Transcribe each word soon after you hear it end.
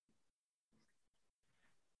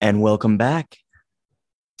And welcome back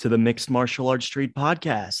to the Mixed Martial Arts Street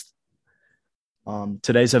podcast.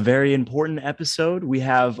 Today's a very important episode. We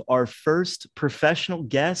have our first professional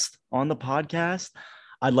guest on the podcast.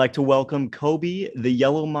 I'd like to welcome Kobe, the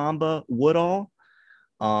Yellow Mamba Woodall.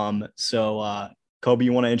 Kobe,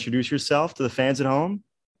 you want to introduce yourself to the fans at home?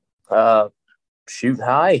 Hi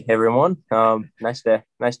everyone. Nice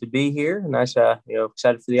to be here.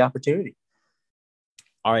 Excited for the opportunity.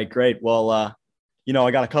 All right, great. Well, I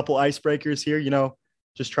got a couple icebreakers here,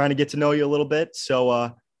 just trying to get to know you a little bit.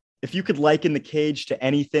 So if you could liken the cage to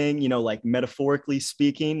anything, like metaphorically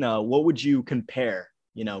speaking, what would you compare,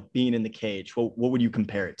 being in the cage? What would you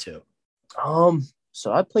compare it to?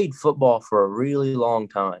 So I played football for a really long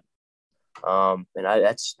time.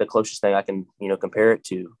 That's the closest thing I can, compare it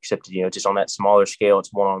to, except, just on that smaller scale,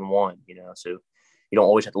 it's one-on-one, so you don't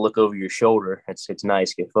always have to look over your shoulder. It's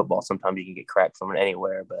nice to get football. Sometimes you can get cracked from it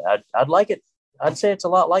anywhere, but I'd like it. I'd say it's a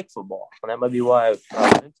lot like football, and that might be why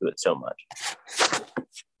I'm into it so much.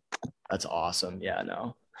 That's awesome. Yeah,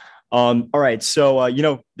 no. All right. So,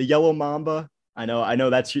 the Yellow Mamba, I know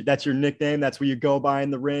that's your nickname. That's what you go by in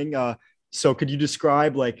the ring. So could you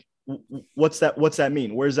describe what's that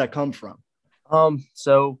mean? Where does that come from? My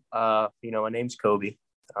name's Kobe.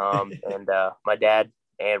 And my dad,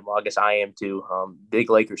 and well, I guess I am too, big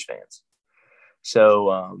Lakers fans.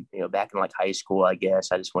 So, back in high school, I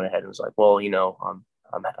guess I just went ahead and was like, well, I'm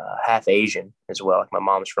half Asian as well. Like my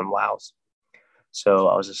mom's from Laos. So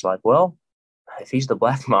I was just like, well, if he's the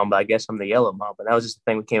black Mamba, I guess I'm the yellow Mamba. And that was just the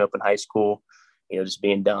thing we came up in high school, just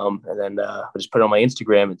being dumb. And then I just put it on my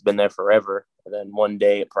Instagram. It's been there forever. And then one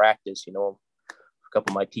day at practice, a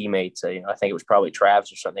couple of my teammates, I think it was probably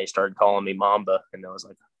Trav's or something, they started calling me Mamba. And I was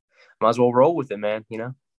like, might as well roll with it, man,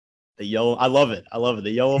 The yellow, I love it. The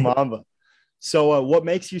yellow Mamba. So what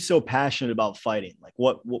makes you so passionate about fighting?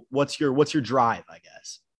 What's your drive, I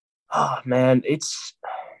guess? Oh, man,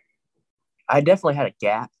 I definitely had a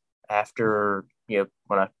gap after, when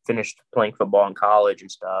I finished playing football in college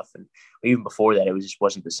and stuff. And even before that, just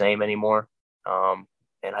wasn't the same anymore.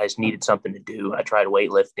 And I just needed something to do. I tried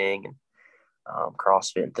weightlifting and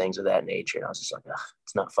CrossFit and things of that nature. And I was just like,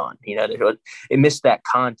 it's not fun. It missed that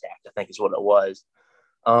contact, I think is what it was.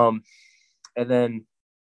 And then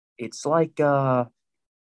it's like live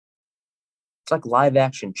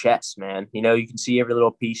action chess, man. You can see every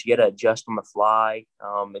little piece. You got to adjust on the fly.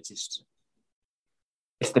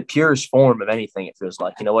 It's the purest form of anything. It feels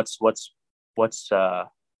like, what's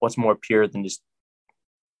more pure than just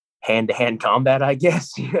hand-to-hand combat, I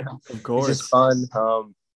guess. Of course. It's just fun.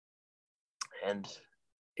 And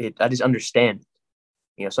I just understand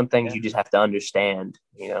it. Some things you just have to understand,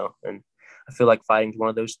 and I feel like fighting is one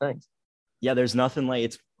of those things. Yeah, there's nothing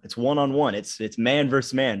like it's one-on-one. It's man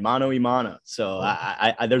versus man, mano y mano. So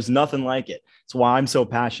I there's nothing like it. It's why I'm so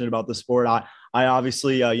passionate about the sport. I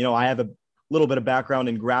obviously, I have a little bit of background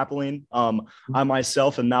in grappling. I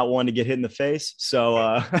myself am not one to get hit in the face.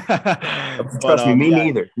 So trust me, me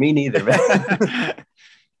neither, man.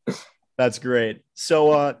 That's great.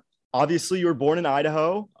 So obviously you were born in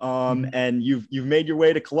Idaho, and you've made your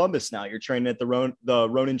way to Columbus now. You're training at the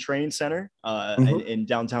Ronin Training Center in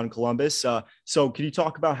downtown Columbus. So can you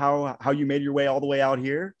talk about how you made your way all the way out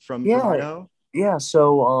here from Idaho? Yeah.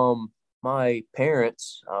 So my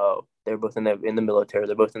parents, they're both in the military.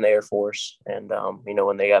 They're both in the Air Force. And,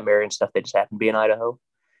 when they got married and stuff, they just happened to be in Idaho.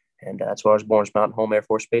 And that's where I was born, Mountain Home Air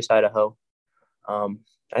Force Base, Idaho.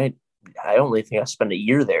 I only think I spent a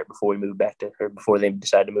year there before we moved before they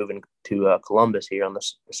decided to move into Columbus here on the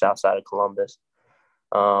south side of Columbus.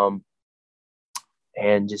 And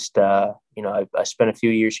just, I spent a few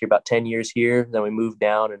years here, about 10 years here. Then we moved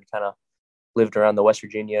down and kind of lived around the West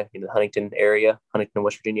Virginia, Huntington,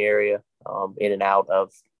 West Virginia area, in and out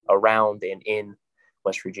of around and in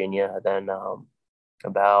West Virginia. Then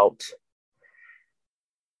about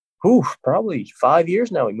probably 5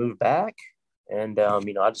 years now, we moved back. And, I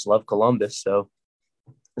just love Columbus. So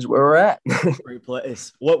this is where we're at. Great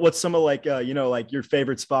place. What's some of your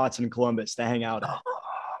favorite spots in Columbus to hang out at? Oh,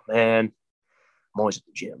 man, I'm always at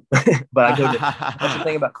the gym. But that's the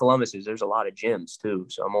thing about Columbus is there's a lot of gyms too.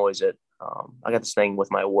 So I'm always I got this thing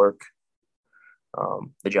with my work,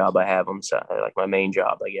 the job I have on side, like my main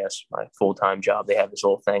job, I guess, my full-time job. They have this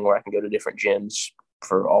whole thing where I can go to different gyms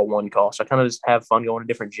for all one cost. So I kind of just have fun going to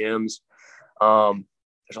different gyms.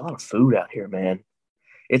 There's a lot of food out here, man.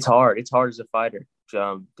 It's hard. It's hard as a fighter.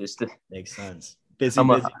 Makes sense. Busy.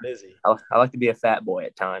 I like to be a fat boy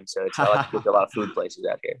at times, so I like to go to a lot of food places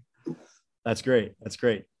out here. That's great.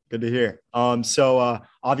 Good to hear. So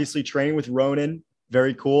obviously training with Ronin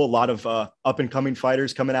very cool. A lot of up and coming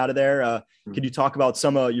fighters coming out of there. Could you talk about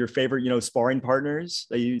some of your favorite, sparring partners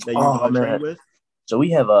that you trained with? So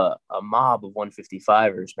we have a mob of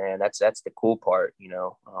 155ers, man. That's the cool part,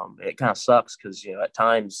 It kind of sucks because at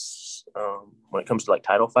times when it comes to like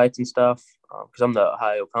title fights and stuff, because I'm the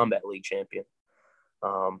Ohio Combat League champion.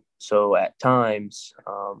 So at times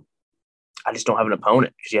I just don't have an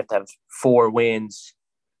opponent because you have to have 4 wins,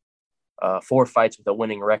 4 fights with a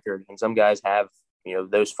winning record, and some guys have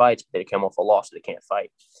those fights, but they come off a loss, so they can't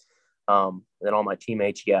fight. And then all my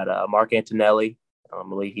teammates, you got Mark Antonelli. I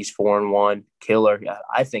believe he's 4-1, killer.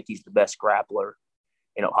 I think he's the best grappler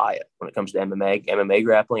in Ohio when it comes to MMA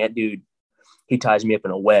grappling. That dude, he ties me up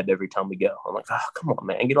in a web every time we go. I'm like, oh, come on,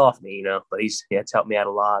 man, get off me, But it's helped me out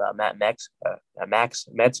a lot. Max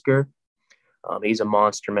Metzger, he's a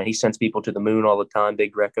monster, man. He sends people to the moon all the time.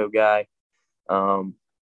 Big Greco guy.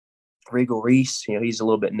 Regal Reese, he's a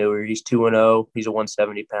little bit newer. He's 2-0. He's a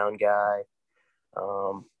 170-pound guy.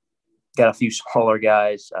 Got a few smaller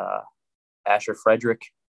guys. Asher Frederick,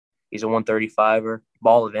 he's a 135er.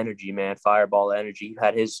 Ball of energy, man. Fireball of energy. He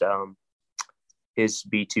had his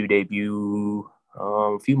B2 debut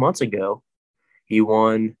a few months ago. He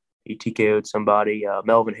TKO'd somebody.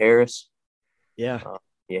 Melvin Harris. Yeah.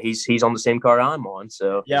 He's on the same card I'm on.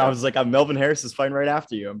 So yeah, I was like, Melvin Harris is fighting right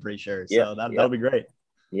after you, I'm pretty sure. So that'll be great.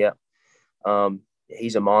 Yeah.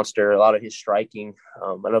 He's a monster. A lot of his striking.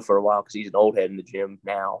 I know for a while because he's an old head in the gym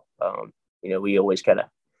now. We always kind of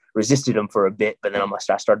resisted him for a bit, but then I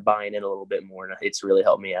started buying in a little bit more, and it's really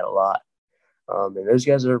helped me out a lot. And those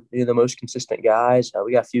guys are the most consistent guys.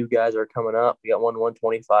 We got a few guys that are coming up. We got one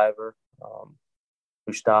 125er,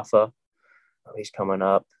 Mustafa. He's coming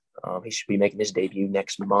up. He should be making his debut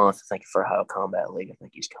next month, I think, for Ohio Combat League. I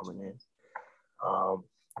think he's coming in.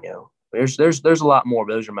 There's a lot more,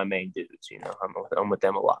 but those are my main dudes. I'm with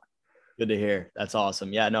them a lot. Good to hear. That's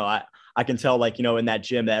awesome. Yeah, no, I can tell, in that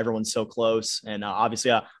gym that everyone's so close. And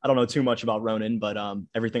obviously, I don't know too much about Ronan, but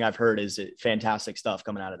everything I've heard is fantastic stuff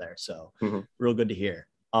coming out of there. So real good to hear.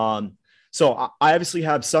 So I obviously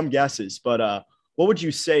have some guesses, but what would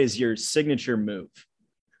you say is your signature move?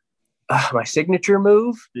 My signature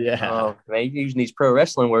move? Yeah. Man, you're using these pro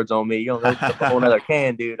wrestling words on me. You don't know a whole other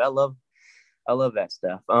can, dude. I love that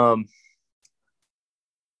stuff.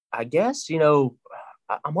 I guess,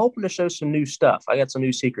 I'm hoping to show some new stuff. I got some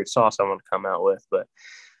new secret sauce I want to come out with, but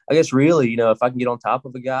I guess really, if I can get on top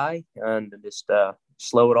of a guy and just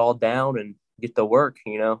slow it all down and get to work,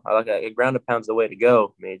 I like a ground and pound's the way to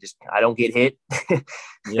go. I mean, I don't get hit.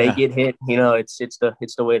 They get hit, it's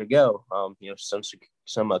the way to go. Some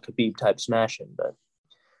Khabib type smashing, but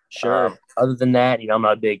sure. Other than that, I'm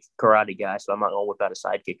not a big karate guy, so I'm not going to whip out a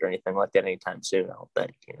sidekick or anything like that anytime soon, I don't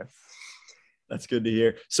think, That's good to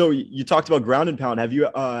hear. So you talked about ground and pound. Have you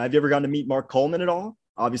ever gotten to meet Mark Coleman at all?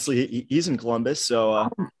 Obviously, he's in Columbus. So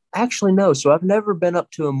actually, no. So I've never been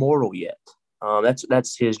up to Immortal yet.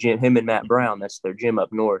 That's his gym. Him and Matt Brown. That's their gym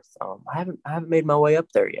up north. I haven't made my way up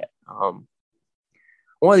there yet.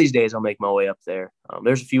 One of these days, I'll make my way up there.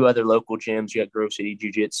 There's a few other local gyms. You got Grove City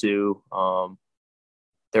Jiu Jitsu.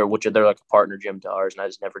 They're like a partner gym to ours, and I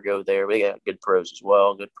just never go there. They got good pros as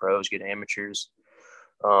well. Good pros, good amateurs.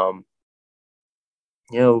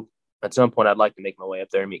 At some point I'd like to make my way up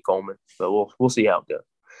there and meet Coleman, but we'll see how it goes.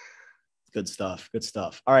 Good stuff. Good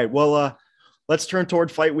stuff. All right. Well, let's turn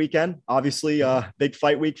toward fight weekend. Obviously, big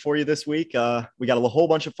fight week for you this week. We got a whole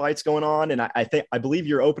bunch of fights going on, and I believe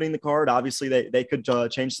you're opening the card. Obviously, they could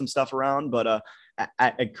change some stuff around, but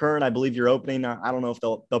at current, I believe you're opening. I don't know if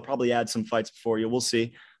they'll probably add some fights before you. We'll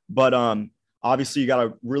see. But obviously, you got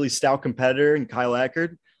a really stout competitor in Kyle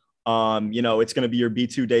Eckerd. It's going to be your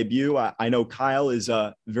B2 debut. I know Kyle is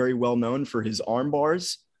very well known for his arm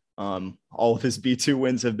bars. All of his B2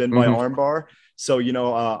 wins have been by arm bar. So,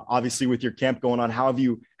 obviously with your camp going on, how have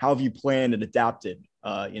you planned and adapted,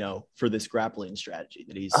 for this grappling strategy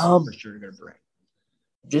that he's for sure going to bring?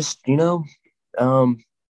 Just, we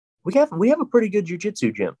have a pretty good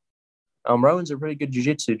jiu-jitsu gym. Rowan's a pretty good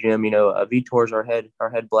jiu-jitsu gym. Vitor's our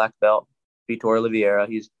head black belt. Vitor Oliveira,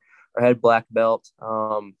 he's our head black belt.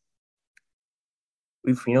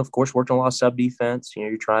 We've, of course, worked on a lot of sub defense,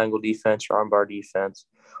 your triangle defense, your armbar defense.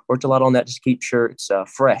 Worked a lot on that just to keep sure it's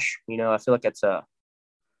fresh. I feel like that's a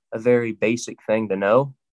very basic thing to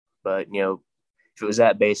know. But, if it was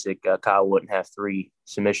that basic, Kyle wouldn't have 3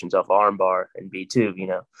 submissions off armbar and B2,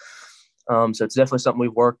 So it's definitely something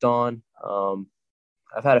we've worked on.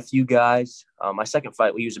 I've had a few guys. My second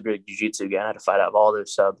fight, we used a big jiu-jitsu guy. I had to fight out of all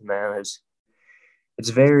those subs, man. It's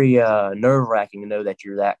very nerve-wracking to know that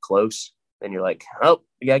you're that close. Then you're like, oh,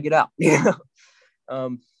 you got to get out.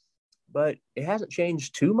 But it hasn't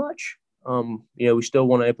changed too much. we still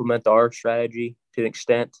want to implement our strategy to an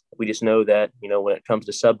extent. We just know that, when it comes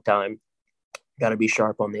to sub time, got to be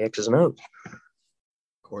sharp on the X's and O's. Of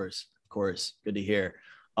course. Good to hear.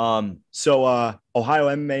 So Ohio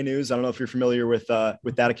MMA News, I don't know if you're familiar with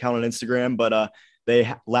that account on Instagram, but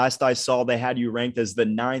last I saw, they had you ranked as the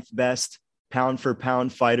 9th best pound for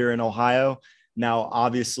pound fighter in Ohio. Now,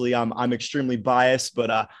 obviously I'm extremely biased,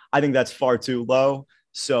 but I think that's far too low.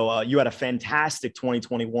 So you had a fantastic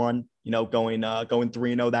 2021, going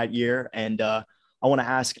 3-0 that year. And I want to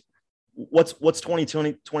ask, what's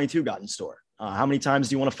 2022 got in store? How many times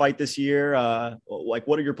do you want to fight this year?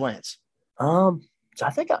 What are your plans? So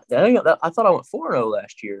I thought I went 4-0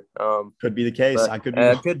 last year. Could be the case. But, I could be.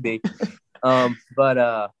 Wrong. Could be.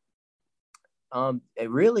 It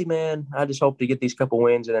really, man, I just hope to get these couple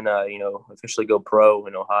wins and then, officially go pro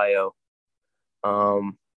in Ohio.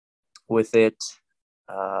 With it,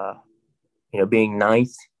 being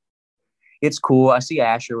 9th, it's cool. I see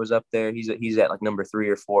Asher was up there. He's at like number 3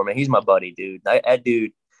 or 4. Man, he's my buddy, dude. That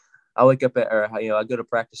dude. I wake up I go to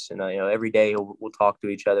practice and, every day we'll talk to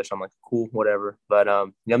each other. So I'm like, cool, whatever. But,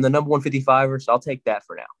 I'm the number 155er, so I'll take that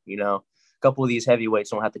for now. A couple of these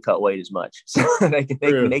heavyweights don't have to cut weight as much. So they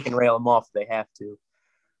can rail them off if they have to.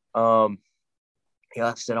 Like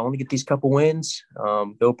I said, I want to get these couple wins,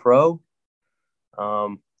 go pro.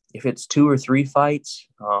 If it's 2 or 3 fights,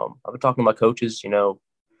 I've been talking to my coaches,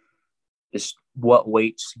 just what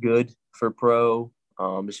weight's good for pro.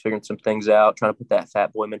 Just figuring some things out, trying to put that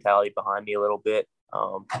fat boy mentality behind me a little bit.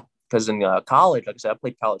 Because in college, like I said, I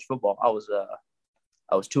played college football. I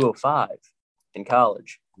was 205 in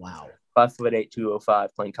college. Wow. 5'8",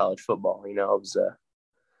 205 playing college football. I was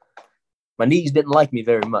my knees didn't like me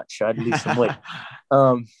very much. I had to lose some weight.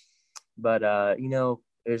 But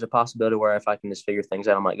there's a possibility where if I can just figure things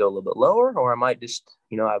out, I might go a little bit lower, or I might just,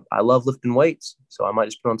 I love lifting weights, so I might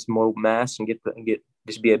just put on some more mass and get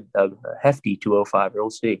just be a hefty 205. We'll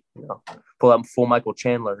see. Pull out full Michael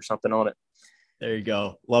Chandler or something on it. There you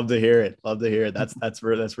go. Love to hear it. That's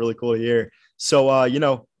really cool to hear. So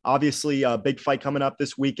obviously a big fight coming up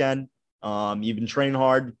this weekend. You've been training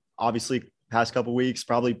hard, obviously past couple of weeks,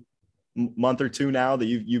 probably month or two now that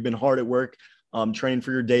you've been hard at work, training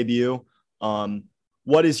for your debut.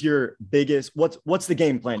 What is your biggest, what's the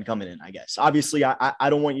game plan coming in, I guess? Obviously I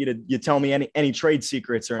don't want you to tell me any trade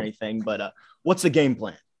secrets or anything, but what's the game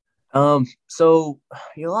plan? So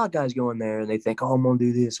a lot of guys go in there and they think, oh, I'm going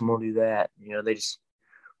to do this, I'm going to do that. They just,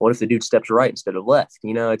 what if the dude steps right instead of left?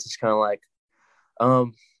 It's just kind of like,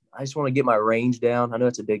 I just want to get my range down. I know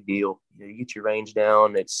it's a big deal. You get your range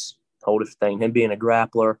down. It's a whole different thing. Him being a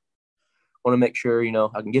grappler, I want to make sure,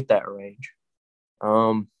 I can get that range.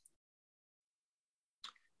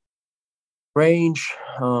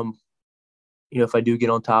 If I do get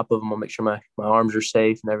on top of them, I'll make sure my arms are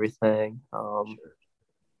safe and everything.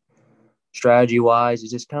 Strategy wise,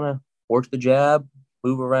 it's just kind of work the jab,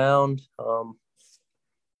 move around. There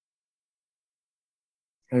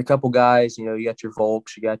are a couple guys, you got your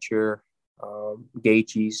Volks, you got your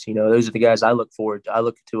Gaethjes, those are the guys I look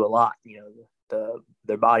to a lot,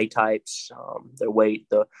 their body types, their weight,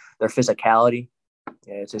 their physicality.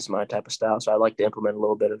 Yeah, it's just my type of style. So I like to implement a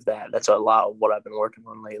little bit of that. That's a lot of what I've been working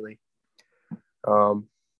on lately.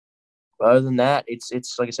 Other than that, it's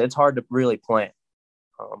like I said, it's hard to really plan.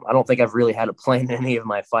 I don't think I've really had a plan in any of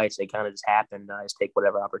my fights. They kind of just happen. I just take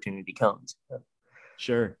whatever opportunity comes.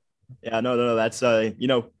 Sure. Yeah, no. That's,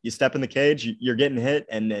 you step in the cage, you're getting hit,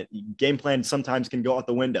 and the game plan sometimes can go out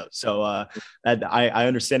the window. So I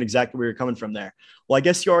understand exactly where you're coming from there. Well, I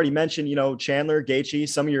guess you already mentioned, Chandler, Gaethje,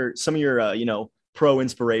 some of your pro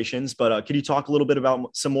inspirations, but could you talk a little bit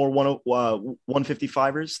about some more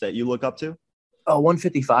 155ers that you look up to?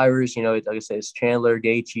 155ers, like I said, it's Chandler,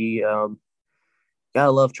 Gaethje.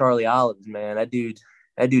 Gotta love Charlie Olives, man. That dude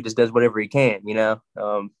just does whatever he can,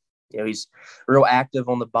 he's real active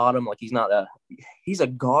on the bottom. Like he's a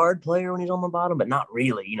guard player when he's on the bottom, but not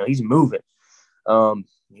really, he's moving. You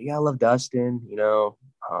gotta love Dustin, no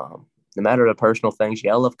matter the personal things, you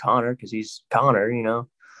gotta love Connor because he's Connor,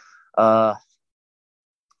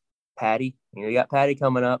 Patty, you got Patty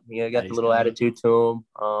coming up, you got the little attitude to him.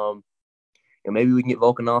 Maybe we can get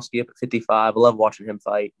Volkanovski up at 55. I love watching him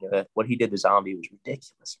fight. What he did to Zombie was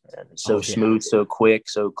ridiculous, man. It's so smooth, so quick,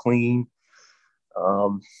 so clean.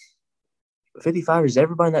 55 is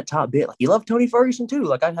everybody in that top bit. Like, you love Tony Ferguson too.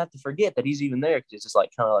 Like, I'd have to forget that he's even there because it's just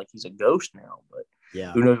like kind of like he's a ghost now. But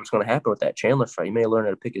yeah, who knows what's going to happen with that Chandler fight? He may learn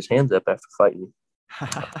how to pick his hands up after fighting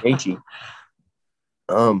Gaethje.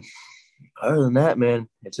 Other than that, man,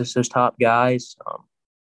 it's just those top guys.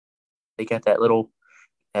 They got that little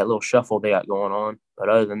shuffle they got going on. But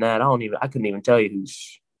other than that, I couldn't even tell you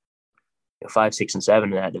 5, 6, and 7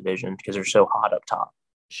 in that division because they're so hot up top.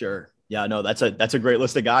 Sure. Yeah, no, that's a great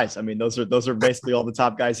list of guys. I mean, those are basically all the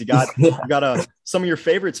top guys you got. Yeah. You got some of your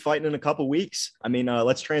favorites fighting in a couple weeks. I mean,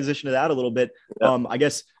 let's transition to that a little bit. Yep. I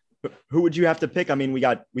guess who would you have to pick? I mean, we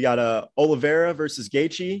got Oliveira versus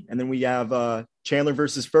Gaethje, and then we have Chandler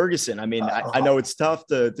versus Ferguson. I mean, I know it's tough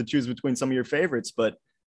to choose between some of your favorites, but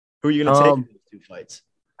who are you going to take in these two fights?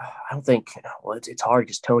 I don't think. Well, it's hard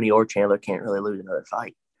because Tony or Chandler can't really lose another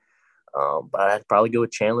fight. But I'd probably go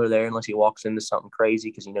with Chandler there unless he walks into something crazy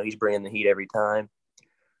because, he's bringing the heat every time.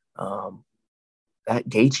 That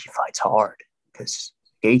Gaethje fight's hard because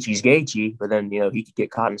Gaethje's Gaethje, but then, he could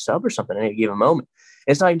get caught in a sub or something at any given moment.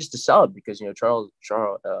 It's not even just a sub because, Charles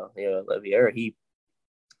Oliveira, he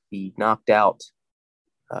knocked out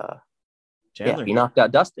Chandler. He knocked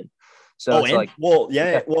out Dustin. So he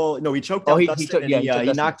choked out Dustin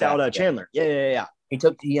he knocked out Chandler. Yeah. He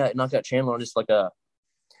knocked out Chandler on just like that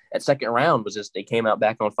second round was just they came out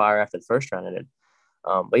back on fire after the first round ended.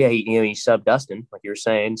 But yeah, he subbed Dustin, like you were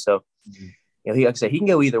saying. So, like I said, he can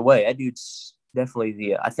go either way. That dude's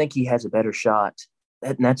definitely I think he has a better shot.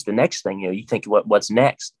 And that's the next thing. You think what's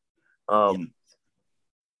next? Gaethje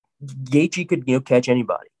could catch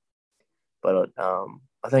anybody, but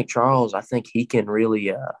I think Charles. I think he can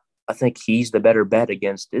really. I think he's the better bet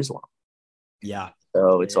against Islam. Yeah.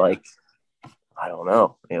 So it's like, I don't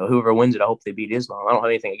know. Whoever wins it, I hope they beat Islam. I don't have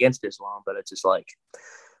anything against Islam, but it's just like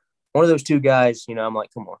one of those two guys. I'm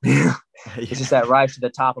like, come on. It's just that rise to the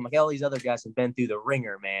top. I'm like, all these other guys have been through the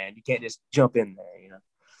ringer, man. You can't just jump in there,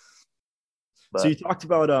 But, so you talked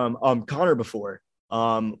about Conor before.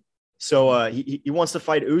 So he wants to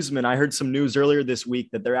fight Usman. I heard some news earlier this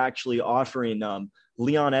week that they're actually offering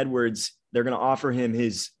Leon Edwards. They're going to offer him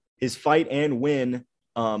his fight and win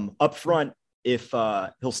up front if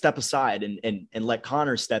he'll step aside and let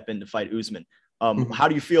Conor step in to fight Usman. How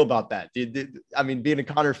do you feel about that? I mean, being a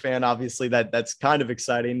Conor fan, obviously that's kind of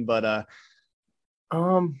exciting, but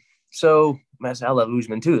so I love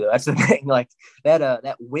Usman too, though. That's the thing. Like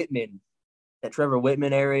that Whitman, that Trevor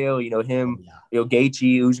Whitman area, him,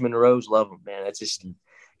 Gaethje, Usman, Rose, love him, man. It's just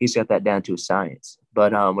he's got that down to a science.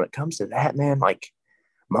 But when it comes to that, man, like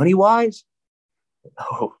money wise,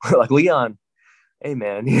 like Leon, hey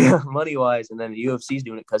man, money wise, and then the UFC's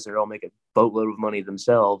doing it because they're all making a boatload of money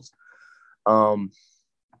themselves. I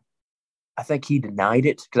think he denied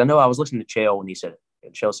it because I know I was listening to Chael when he said it.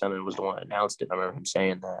 And Chael Sonnen was the one that announced it. I remember him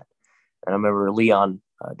saying that, and I remember Leon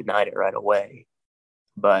denied it right away.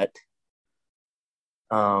 But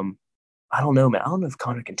I don't know, man. I don't know if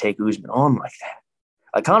Conor can take Usman on like that.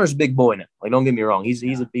 Like Conor's a big boy now. Like, don't get me wrong, he's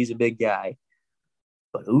a big guy.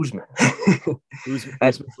 But Usman,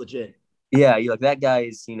 Usman's legit. Yeah, like that guy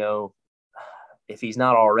is, if he's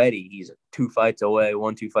not already, he's 2 fights away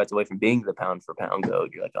from being the pound for pound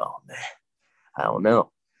GOAT. You're like, oh man, I don't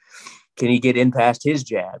know. Can he get in past his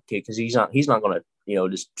jab? Because he's not going to,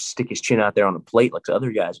 just stick his chin out there on a plate like the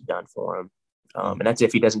other guys have done for him. And that's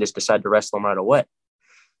if he doesn't just decide to wrestle him right away.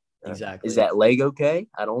 Exactly. Is that leg okay?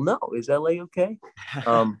 I don't know. Is that leg okay?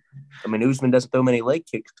 I mean, Usman doesn't throw many leg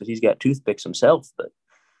kicks because he's got toothpicks himself, but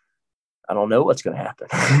I don't know what's going to happen.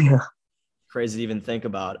 Crazy to even think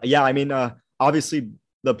about. Yeah, I mean, obviously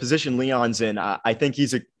the position Leon's in, I think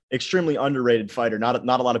he's an extremely underrated fighter. Not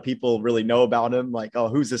a lot of people really know about him. Like, oh,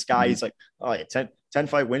 who's this guy? He's like, oh, yeah, 10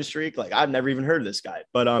 fight win streak. Like, I've never even heard of this guy.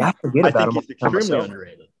 But I think he's extremely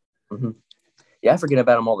underrated. Mm-hmm. Yeah, I forget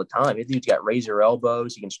about him all the time. This dude's got razor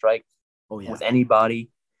elbows. He can strike with anybody.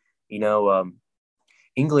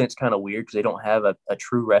 England's kind of weird because they don't have a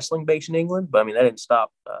true wrestling base in England. But, I mean, that didn't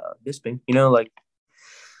stop Bisping. I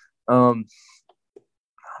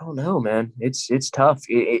don't know, man. It's tough.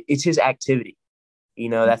 It's his activity.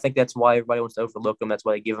 I think that's why everybody wants to overlook him. That's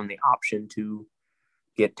why they give him the option to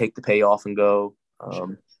take the payoff and go.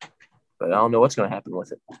 But I don't know what's going to happen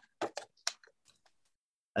with it.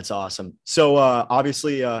 That's awesome. So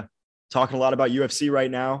obviously talking a lot about UFC right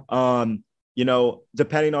now.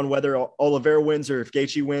 Depending on whether Oliveira wins or if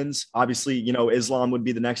Gaethje wins, obviously, Islam would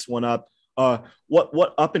be the next one up.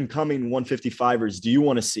 What up and coming 155ers do you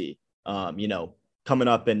want to see, coming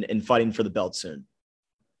up and fighting for the belt soon?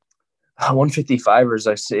 155ers,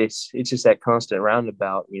 it's just that constant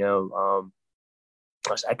roundabout,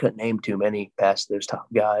 I couldn't name too many past those top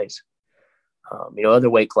guys. Other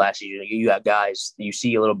weight classes, you got guys you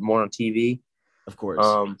see a little bit more on TV. Of course.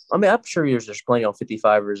 I mean, I'm sure there's plenty on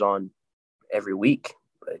 55ers on every week,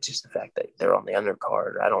 but it's just the fact that they're on the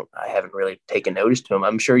undercard. I haven't really taken notice to them.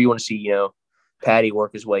 I'm sure you want to see, Patty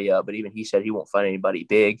work his way up, but even he said he won't fight anybody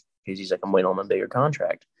big because he's like, I'm waiting on my bigger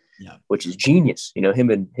contract. Yeah. Which is genius. Him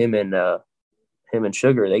and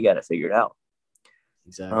Sugar, they got it figured out.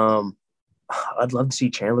 Exactly. I'd love to see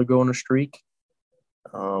Chandler go on a streak.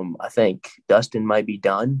 I think Dustin might be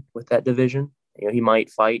done with that division. He might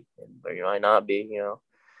fight, but he might not be. He To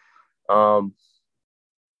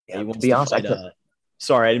wants be to honest, fight.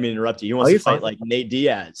 Sorry, I didn't mean to interrupt you. He wants to fight fine. like Nate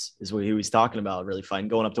Diaz, is what he was talking about. Really fighting,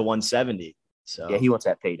 going up to 170. So Yeah, he wants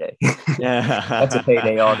that payday. yeah, That's a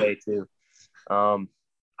payday all day too. I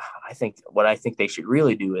think what I think they should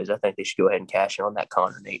really do is I think they should go ahead and cash in on that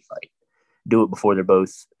Conor Nate fight. Do it before they're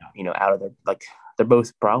both, out of their they're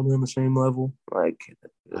both probably on the same level.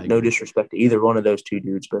 No disrespect to either one of those two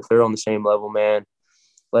dudes, but if they're on the same level, man,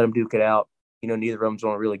 let them duke it out. Neither of them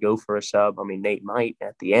want to really go for a sub. I mean, Nate might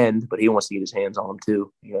at the end, but he wants to get his hands on them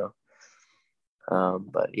too.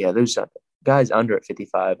 But yeah, those guys under at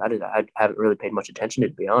 55, I haven't really paid much attention to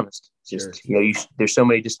be honest. It's just there's so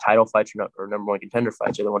many just title fights or number one contender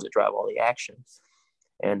fights are the ones that drive all the action.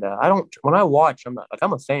 And when I watch, I'm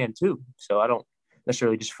a fan too, so I don't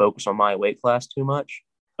necessarily just focus on my weight class too much.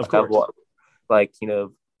 Of course.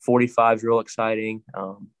 45 is real exciting.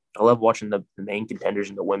 I love watching the main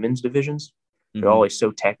contenders in the women's divisions. They're always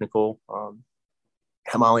so technical.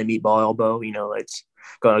 Hamali meatball elbow, it's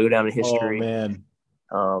going to go down in history.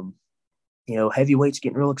 Oh, man. Heavyweight's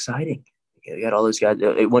getting real exciting. You got all those guys.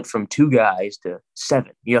 It went from 2 guys to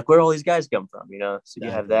 7. Where all these guys come from, So you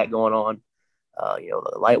have that going on.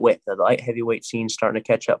 The light heavyweight scene's starting to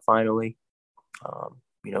catch up finally.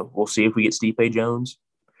 We'll see if we get Stipe Jones.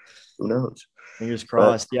 Who knows? Fingers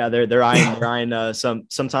crossed. They're eyeing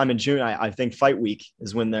sometime in June. I think Fight Week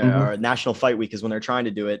is when they're National Fight Week is when they're trying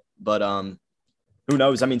to do it. But who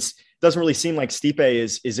knows? I mean, it doesn't really seem like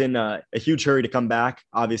Stipe is in a huge hurry to come back.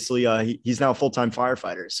 Obviously, he's now a full-time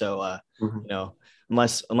firefighter. So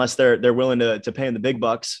unless they're willing to pay him the big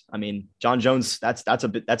bucks. I mean, John Jones, that's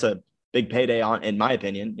a big payday in my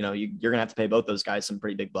opinion. You're gonna have to pay both those guys some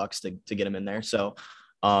pretty big bucks to get him in there. So.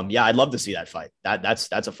 I'd love to see that fight.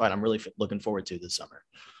 That's a fight I'm really looking forward to this summer.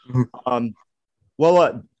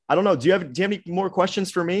 I don't know. Do you have any more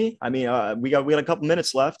questions for me? I mean, we got a couple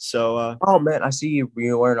minutes left. So. Oh man, I see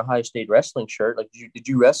you're wearing a Ohio State wrestling shirt. Did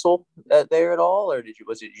you wrestle there at all, or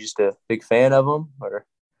was it just a big fan of them, or?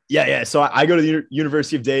 Yeah. So I go to the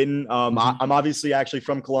University of Dayton. I'm obviously actually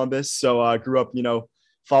from Columbus, so I grew up,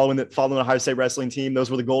 following the Ohio State wrestling team.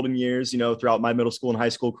 Those were the golden years, throughout my middle school and high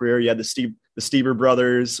school career. You had the Steber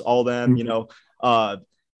brothers, all them,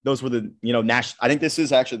 those were the, I think this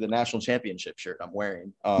is actually the national championship shirt I'm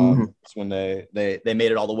wearing. It's when they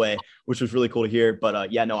made it all the way, which was really cool to hear. But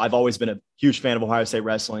I've always been a huge fan of Ohio State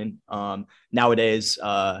wrestling. Nowadays,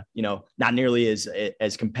 not nearly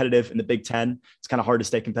as competitive in the Big Ten. It's kind of hard to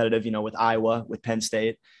stay competitive, with Iowa, with Penn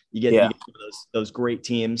State. You get those great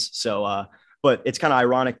teams. So, but it's kind of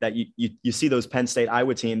ironic that you see those Penn State,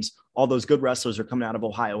 Iowa teams, all those good wrestlers are coming out of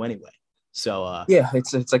Ohio anyway. So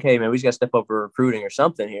it's like, hey man, we just got to step up for recruiting or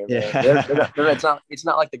something here. Man. Yeah. It's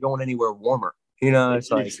not like they're going anywhere warmer.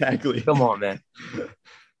 It's like, exactly. Come on, man.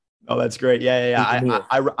 Oh, that's great. Yeah.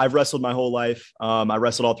 I've wrestled my whole life. I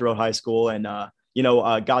wrestled all throughout high school, and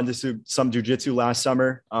got into some jujitsu last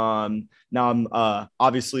summer. Now I'm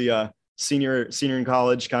obviously senior in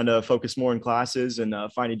college, kind of focused more in classes and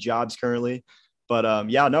finding jobs currently. But I've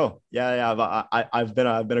been a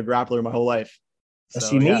grappler my whole life.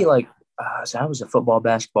 So I was a football,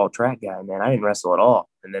 basketball, track guy, man. I didn't wrestle at all,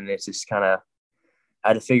 and then it's just kind of I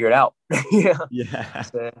had to figure it out. Yeah.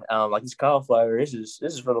 So, this cauliflower, this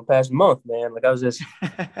is for the past month, man. Like I was just,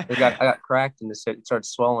 I got cracked and it started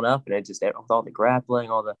swelling up, and it just with all the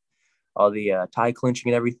grappling, all the tie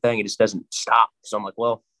clinching and everything, it just doesn't stop. So I'm like,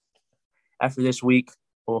 well, after this week,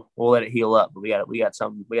 we'll let it heal up, but we got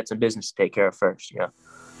some business to take care of first,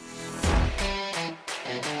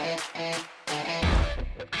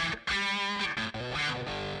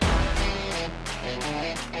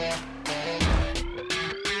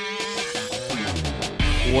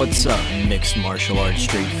 What's up, mixed martial arts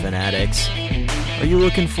street fanatics? Are you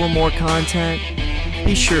looking for more content?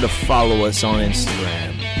 Be sure to follow us on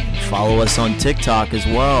Instagram. Follow us on TikTok as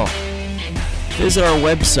well. Visit our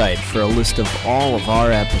website for a list of all of our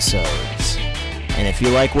episodes. And if you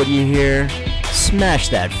like what you hear, smash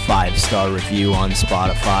that 5-star review on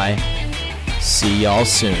Spotify. See y'all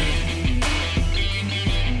soon.